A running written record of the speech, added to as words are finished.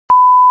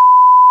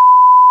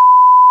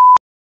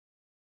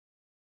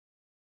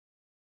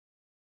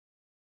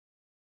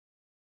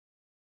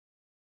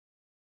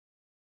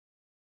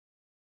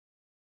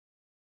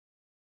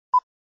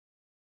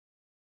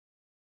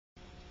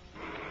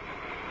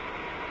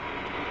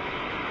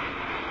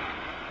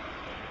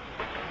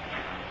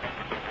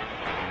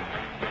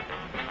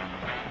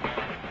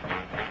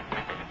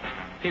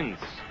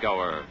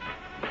Pinzgauer.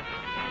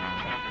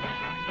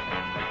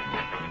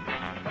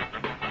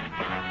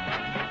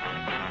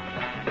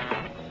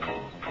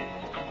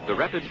 The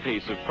rapid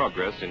pace of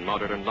progress in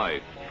modern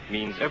life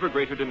means ever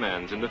greater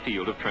demands in the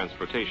field of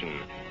transportation.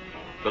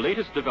 The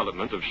latest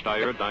development of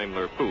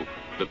Steyr-Daimler Puch,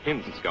 the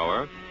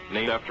Pinzgauer,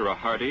 named after a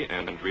hardy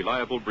and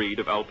reliable breed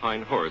of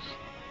alpine horse,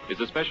 is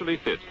especially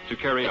fit to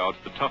carry out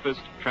the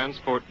toughest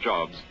transport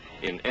jobs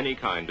in any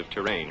kind of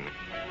terrain.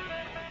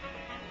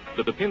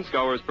 The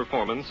Pinzgauer's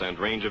performance and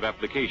range of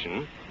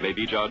application may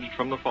be judged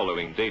from the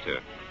following data.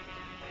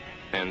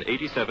 An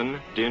 87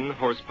 DIN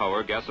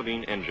horsepower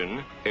gasoline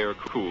engine,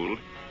 air-cooled,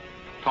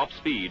 top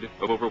speed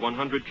of over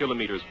 100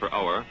 kilometers per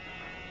hour,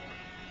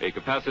 a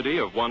capacity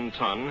of 1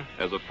 ton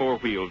as a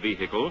 4-wheel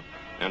vehicle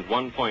and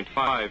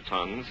 1.5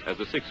 tons as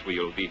a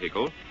 6-wheel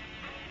vehicle,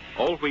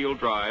 all-wheel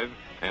drive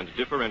and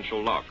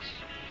differential locks.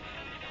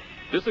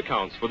 This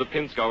accounts for the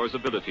Pinzgauer's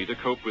ability to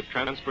cope with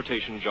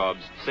transportation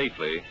jobs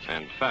safely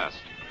and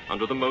fast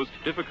under the most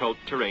difficult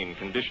terrain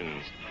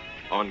conditions,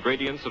 on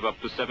gradients of up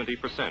to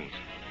 70%,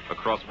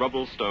 across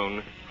rubble,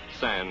 stone,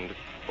 sand,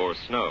 or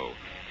snow.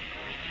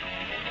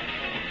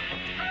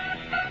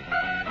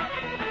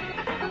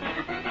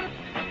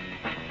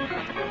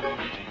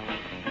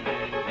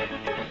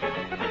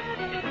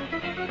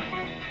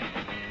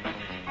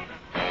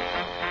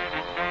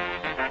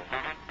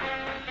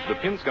 The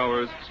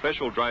Pinzgauer's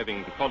special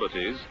driving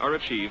qualities are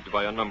achieved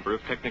by a number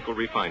of technical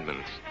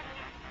refinements.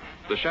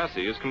 The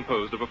chassis is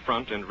composed of a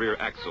front and rear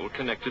axle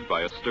connected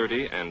by a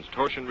sturdy and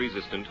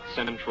torsion-resistant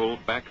central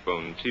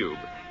backbone tube.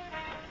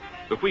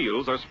 The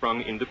wheels are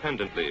sprung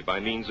independently by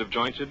means of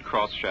jointed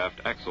cross-shaft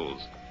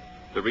axles.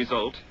 The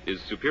result is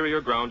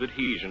superior ground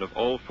adhesion of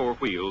all 4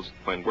 wheels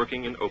when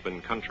working in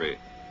open country.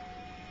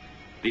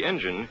 The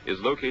engine is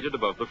located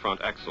above the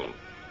front axle.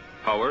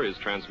 Power is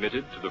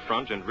transmitted to the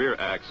front and rear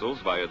axles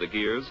via the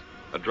gears,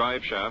 a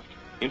drive shaft,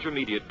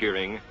 intermediate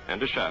gearing,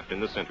 and a shaft in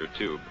the center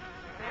tube.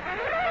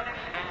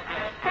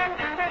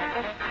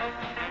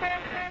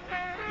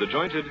 The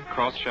jointed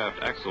cross-shaft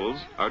axles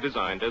are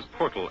designed as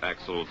portal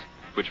axles,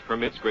 which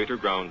permits greater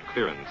ground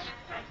clearance.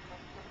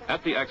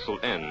 At the axle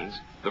ends,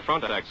 the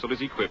front axle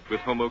is equipped with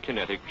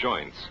homokinetic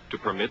joints to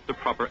permit the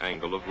proper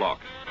angle of lock.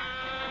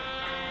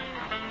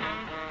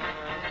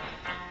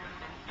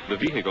 The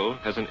vehicle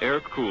has an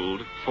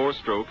air-cooled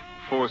 4-stroke,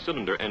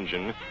 4-cylinder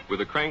engine with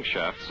a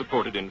crankshaft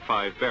supported in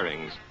 5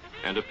 bearings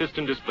and a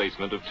piston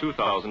displacement of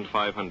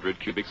 2,500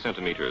 cubic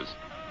centimeters.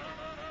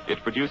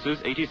 It produces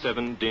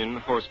 87 DIN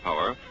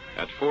horsepower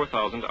at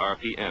 4,000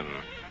 RPM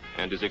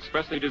and is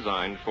expressly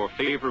designed for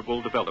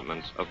favorable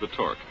development of the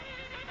torque.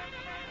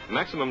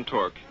 Maximum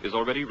torque is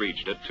already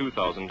reached at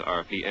 2,000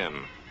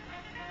 RPM.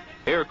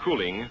 Air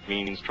cooling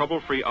means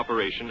trouble-free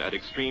operation at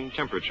extreme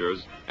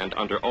temperatures and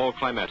under all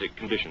climatic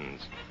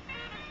conditions.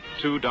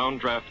 2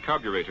 downdraft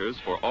carburetors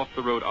for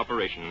off-the-road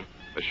operation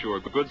assure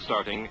good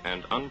starting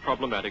and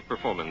unproblematic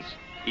performance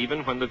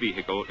even when the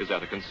vehicle is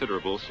at a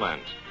considerable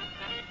slant.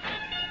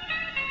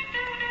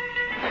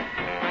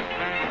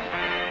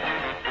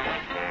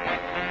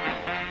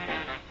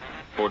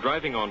 For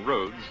driving on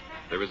roads,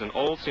 there is an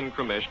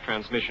all-synchromesh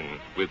transmission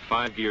with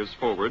 5 gears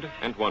forward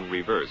and 1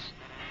 reverse.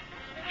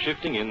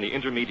 Shifting in the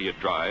intermediate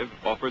drive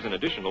offers an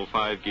additional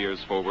 5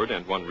 gears forward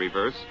and 1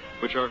 reverse,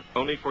 which are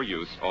only for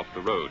use off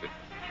the road.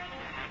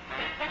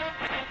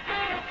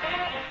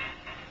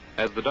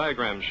 As the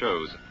diagram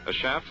shows, a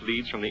shaft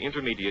leads from the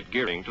intermediate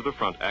gearing to the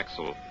front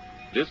axle.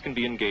 This can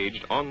be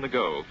engaged on the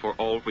go for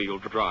all-wheel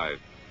drive.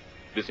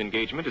 This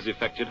engagement is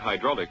effected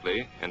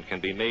hydraulically and can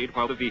be made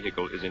while the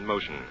vehicle is in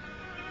motion.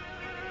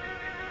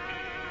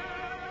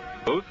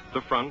 Both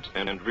the front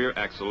and rear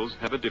axles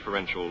have a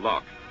differential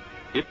lock.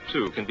 It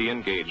too can be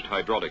engaged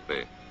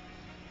hydraulically.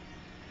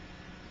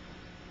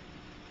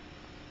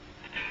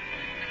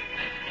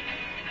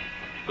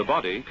 The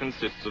body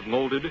consists of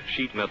molded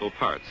sheet metal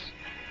parts.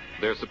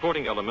 Their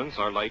supporting elements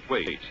are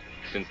lightweight,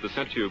 since the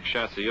center-tube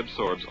chassis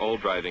absorbs all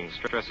driving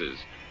stresses.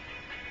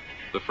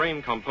 The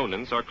frame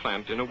components are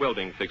clamped in a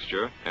welding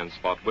fixture and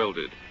spot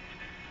welded.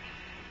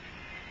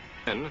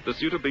 Then the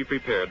suitably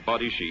prepared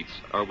body sheets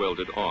are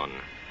welded on.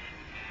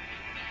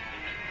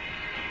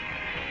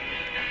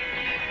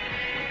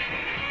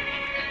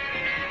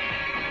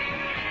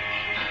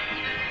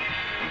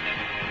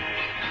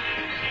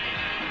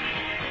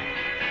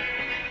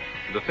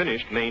 The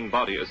finished main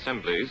body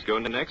assemblies go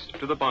next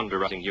to the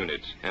bonderizing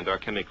unit and are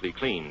chemically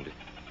cleaned.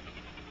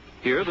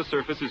 Here the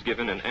surface is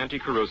given an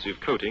anti-corrosive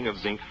coating of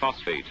zinc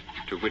phosphate,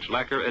 to which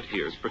lacquer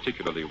adheres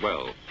particularly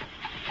well.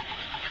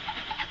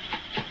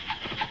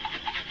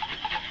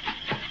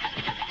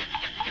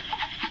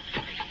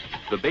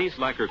 The base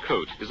lacquer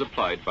coat is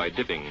applied by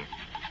dipping.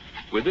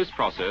 With this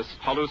process,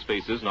 hollow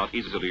spaces not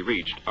easily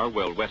reached are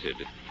well wetted.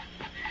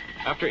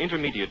 After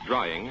intermediate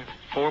drying,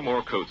 4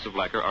 more coats of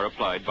lacquer are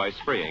applied by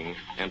spraying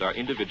and are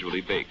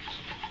individually baked.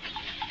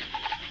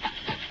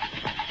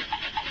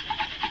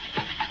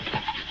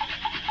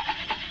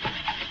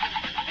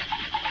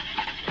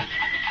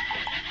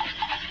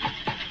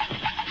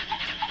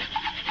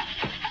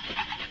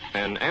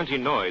 An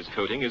anti-noise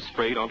coating is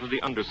sprayed onto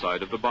the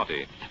underside of the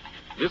body.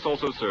 This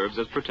also serves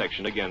as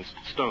protection against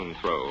stone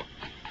throw.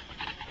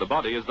 The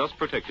body is thus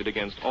protected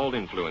against all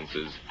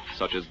influences,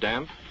 such as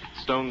damp,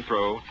 stone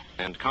throw,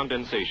 and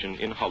condensation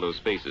in hollow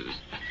spaces.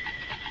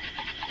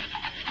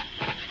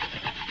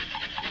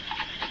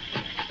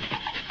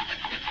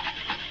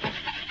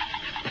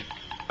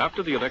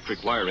 After the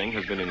electric wiring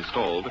has been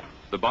installed,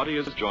 the body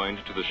is joined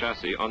to the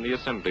chassis on the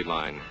assembly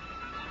line.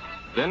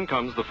 Then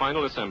comes the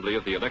final assembly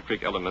of the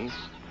electric elements,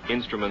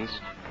 instruments,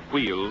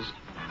 wheels,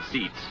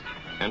 seats,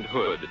 and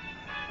hood.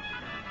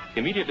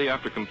 Immediately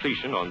after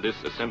completion on this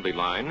assembly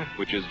line,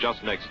 which is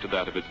just next to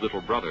that of its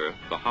little brother,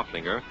 the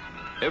Haflinger,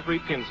 every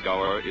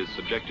Pinzgauer is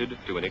subjected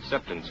to an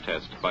acceptance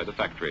test by the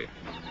factory.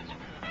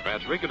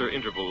 At regular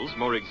intervals,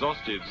 more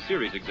exhaustive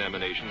series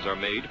examinations are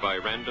made by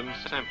random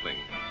sampling.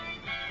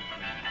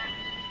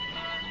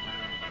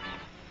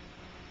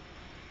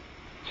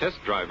 Test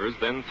drivers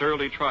then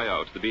thoroughly try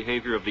out the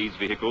behavior of these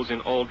vehicles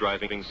in all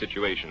driving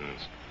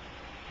situations.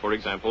 For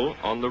example,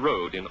 on the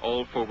road in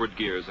all forward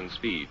gears and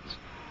speeds.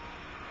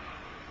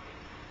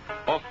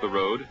 Off the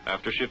road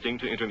after shifting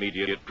to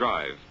intermediate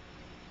drive.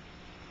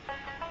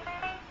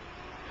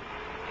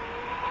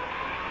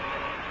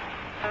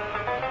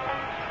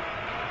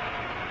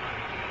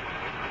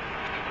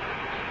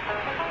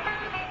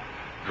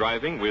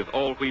 Driving with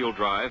all-wheel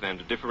drive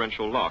and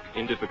differential lock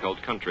in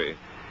difficult country.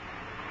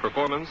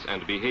 Performance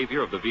and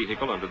behavior of the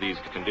vehicle under these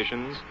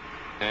conditions,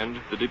 and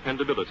the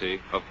dependability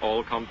of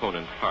all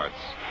component parts.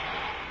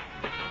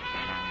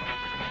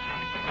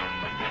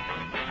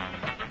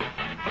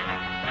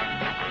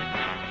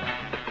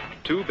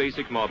 Two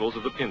basic models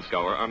of the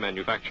Pinzgauer are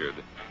manufactured.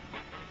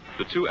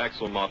 The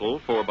two-axle model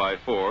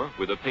 4x4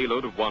 with a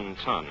payload of 1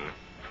 ton.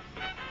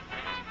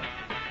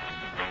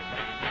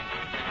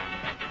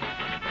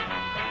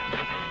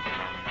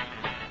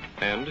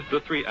 And the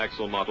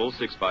three-axle model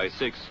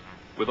 6x6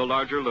 with a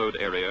larger load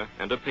area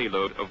and a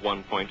payload of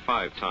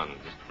 1.5 tons.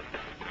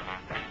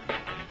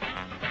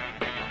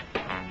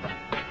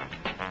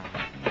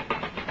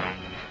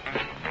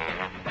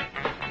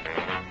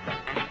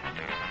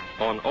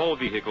 On all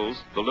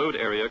vehicles, the load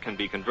area can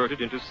be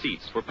converted into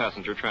seats for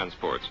passenger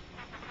transport.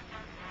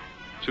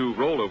 Two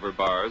rollover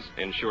bars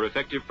ensure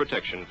effective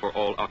protection for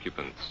all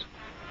occupants.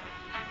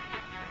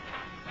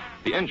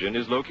 The engine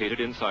is located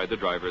inside the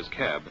driver's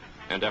cab,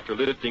 and after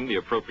lifting the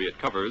appropriate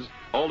covers,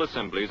 all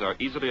assemblies are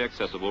easily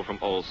accessible from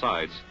all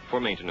sides for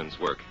maintenance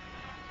work.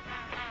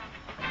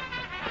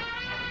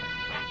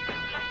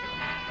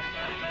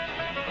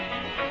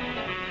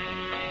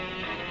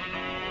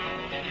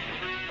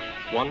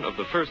 One of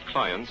the first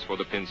clients for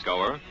the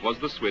Pinzgauer was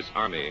the Swiss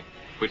Army,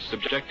 which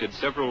subjected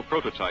several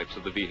prototypes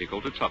of the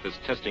vehicle to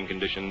toughest testing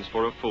conditions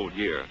for a full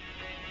year.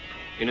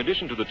 In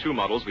addition to the two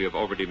models we have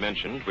already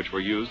mentioned, which were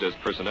used as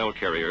personnel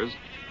carriers,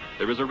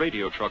 there is a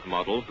radio truck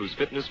model whose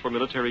fitness for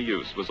military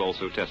use was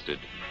also tested.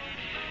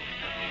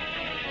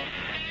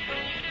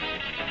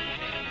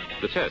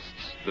 The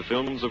tests, the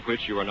films of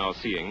which you are now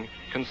seeing,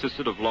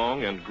 consisted of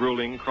long and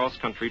grueling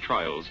cross-country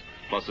trials,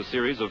 plus a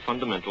series of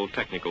fundamental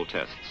technical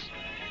tests.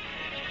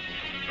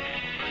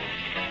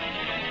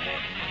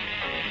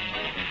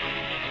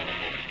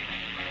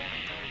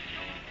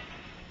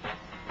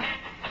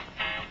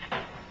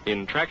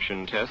 In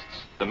traction tests,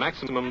 the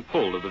maximum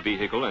pull of the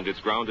vehicle and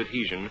its ground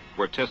adhesion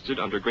were tested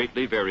under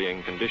greatly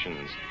varying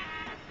conditions.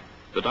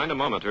 The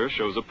dynamometer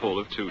shows a pull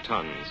of 2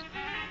 tons.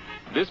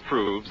 This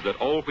proves that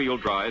all-wheel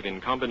drive in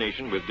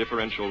combination with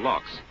differential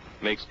locks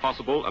makes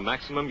possible a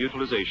maximum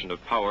utilization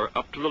of power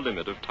up to the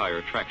limit of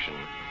tire traction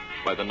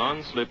by the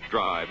non-slip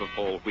drive of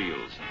all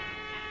wheels.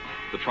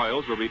 The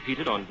trials were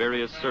repeated on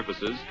various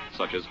surfaces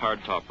such as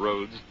hardtop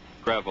roads,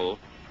 gravel,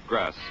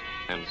 grass,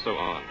 and so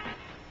on.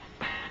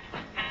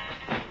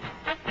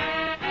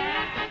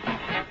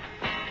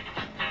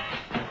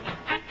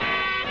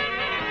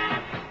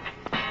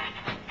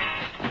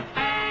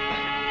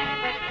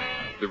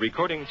 The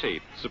recording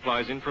tape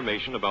supplies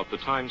information about the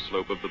time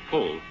slope of the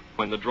pull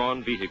when the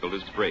drawn vehicle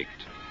is braked.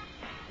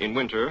 In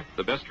winter,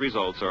 the best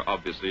results are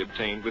obviously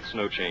obtained with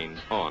snow chains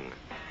on.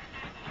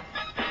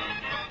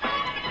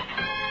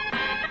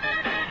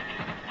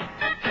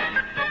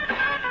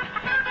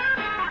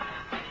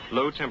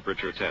 Low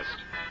temperature test.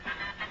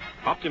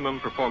 Optimum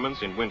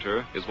performance in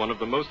winter is one of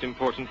the most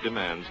important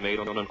demands made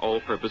on an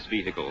all-purpose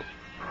vehicle.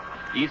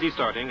 Easy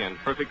starting and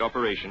perfect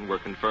operation were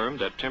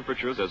confirmed at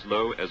temperatures as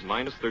low as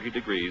 -30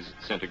 degrees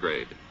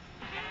centigrade.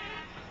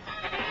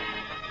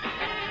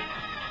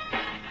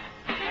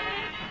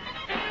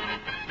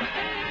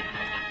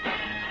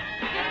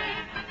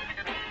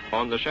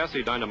 On the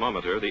chassis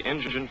dynamometer, the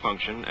engine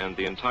function and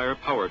the entire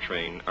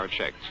powertrain are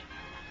checked.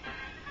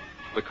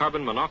 The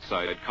carbon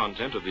monoxide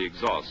content of the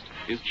exhaust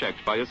is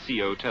checked by a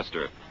CO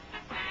tester.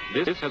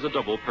 This has a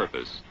double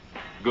purpose: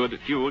 good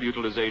fuel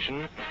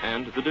utilization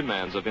and the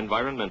demands of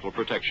environmental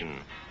protection.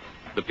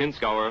 The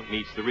Pinzgauer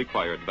meets the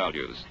required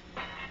values.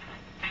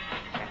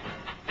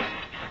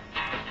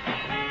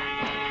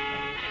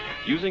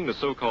 Using the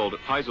so-called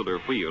Peiseler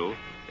wheel,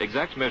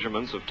 exact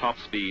measurements of top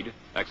speed,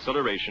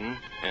 acceleration,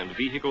 and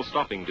vehicle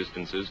stopping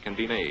distances can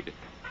be made.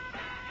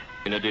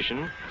 In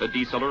addition, a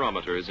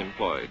decelerometer is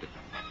employed.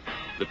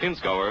 The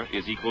Pinzgauer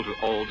is equal to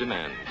all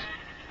demands.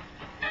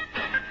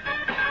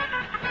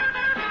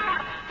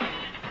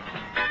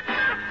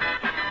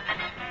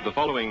 The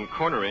following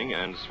cornering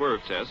and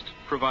swerve test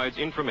provides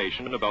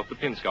information about the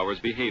Pinzgauer's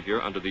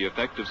behavior under the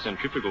effect of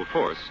centrifugal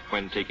force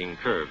when taking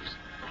curves.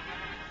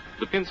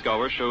 The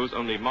Pinzgauer shows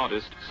only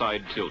modest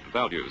side tilt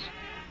values,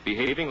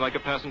 behaving like a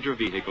passenger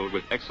vehicle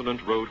with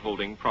excellent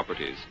road-holding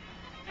properties.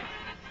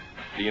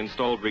 The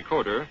installed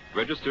recorder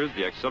registers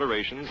the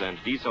accelerations and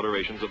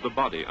decelerations of the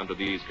body under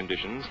these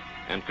conditions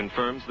and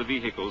confirms the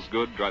vehicle's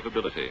good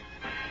drivability.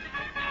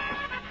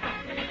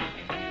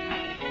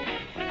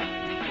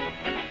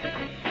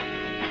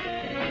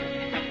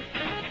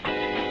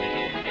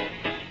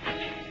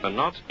 A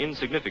not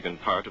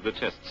insignificant part of the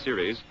test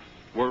series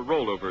were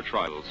rollover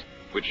trials,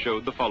 which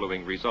showed the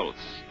following results.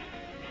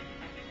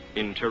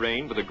 In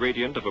terrain with a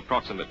gradient of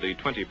approximately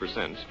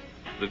 20%,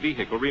 the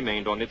vehicle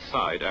remained on its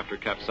side after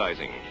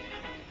capsizing.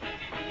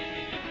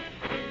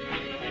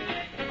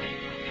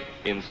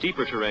 In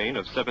steeper terrain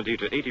of 70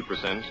 to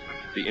 80%,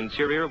 the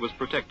interior was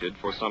protected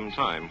for some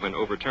time when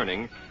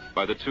overturning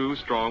by the two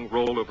strong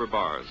rollover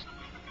bars.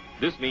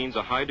 This means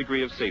a high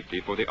degree of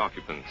safety for the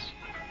occupants.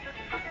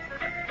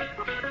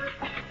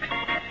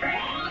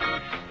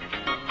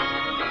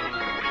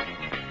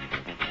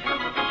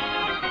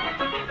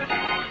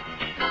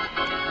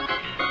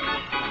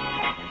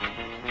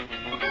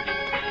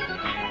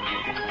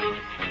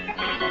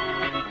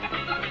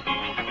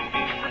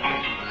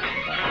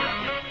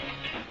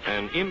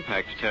 An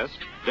impact test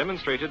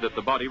demonstrated that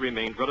the body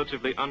remained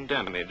relatively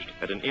undamaged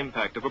at an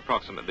impact of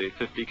approximately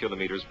 50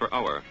 kilometers per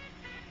hour.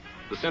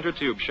 The center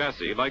tube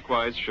chassis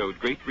likewise showed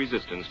great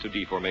resistance to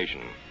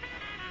deformation.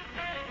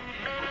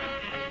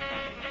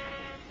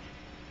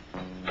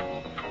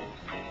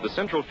 The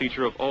central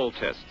feature of all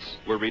tests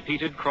were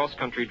repeated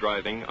cross-country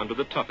driving under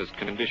the toughest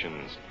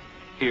conditions.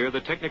 Here,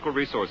 the technical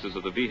resources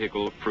of the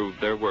vehicle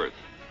proved their worth.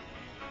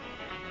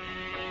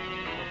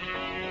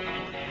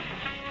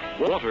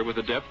 Water with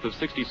a depth of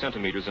 60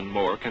 centimeters and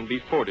more can be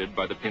forded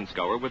by the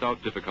Pinzgauer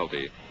without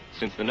difficulty,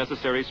 since the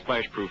necessary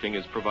splash proofing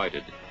is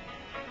provided.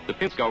 The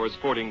Pinzgauer's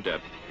fording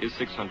depth is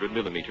 600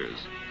 millimeters.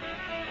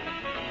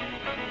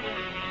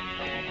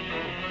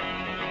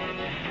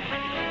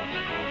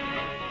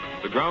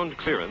 The ground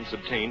clearance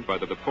obtained by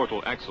the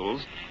portal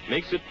axles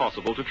makes it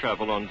possible to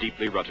travel on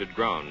deeply rutted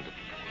ground.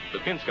 The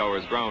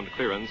Pinzgauer's ground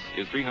clearance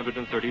is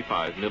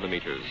 335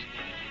 millimeters.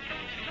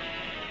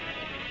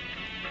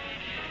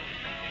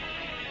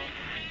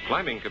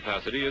 Climbing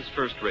capacity is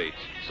first-rate,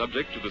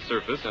 subject to the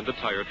surface and the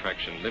tire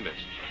traction limit.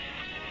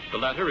 The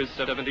latter is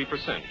 70%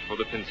 for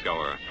the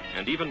Pinzgauer,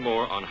 and even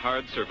more on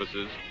hard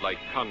surfaces like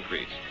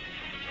concrete.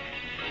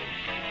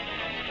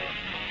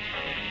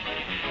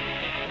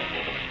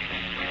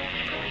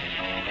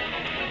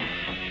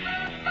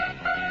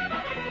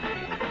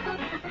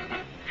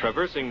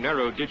 Traversing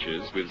narrow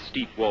ditches with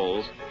steep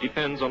walls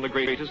depends on the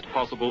greatest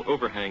possible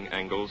overhang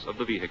angles of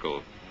the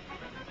vehicle.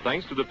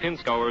 Thanks to the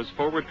Pinzgauer's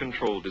forward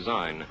control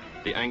design,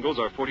 the angles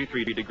are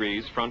 43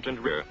 degrees front and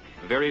rear,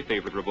 very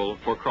favorable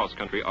for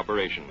cross-country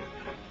operation.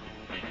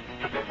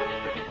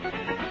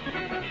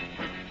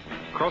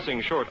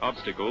 Crossing short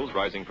obstacles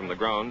rising from the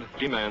ground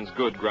demands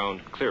good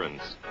ground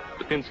clearance.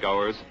 The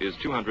Pinzgauer's is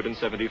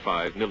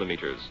 275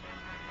 millimeters.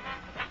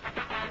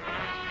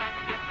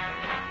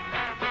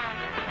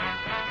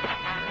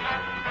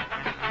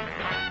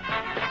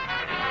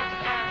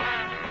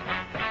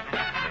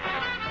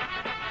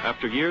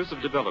 After years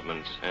of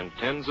development and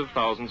tens of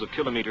thousands of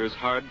kilometers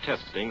hard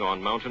testing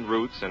on mountain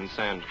routes and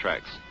sand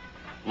tracks,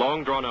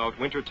 long drawn-out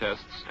winter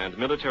tests and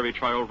military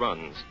trial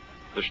runs,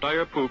 the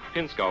Steyr Puch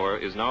Pinzgauer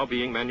is now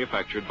being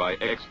manufactured by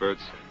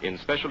experts in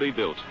specially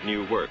built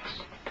new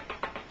works.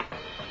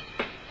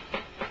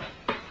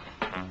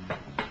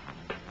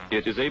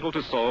 It is able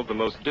to solve the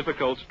most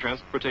difficult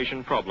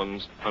transportation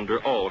problems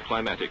under all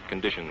climatic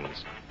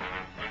conditions.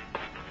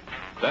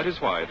 That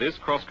is why this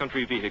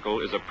cross-country vehicle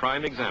is a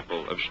prime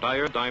example of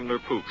Steyr Daimler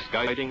Puch's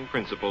guiding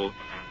principle,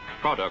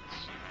 products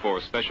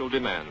for special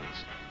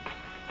demands.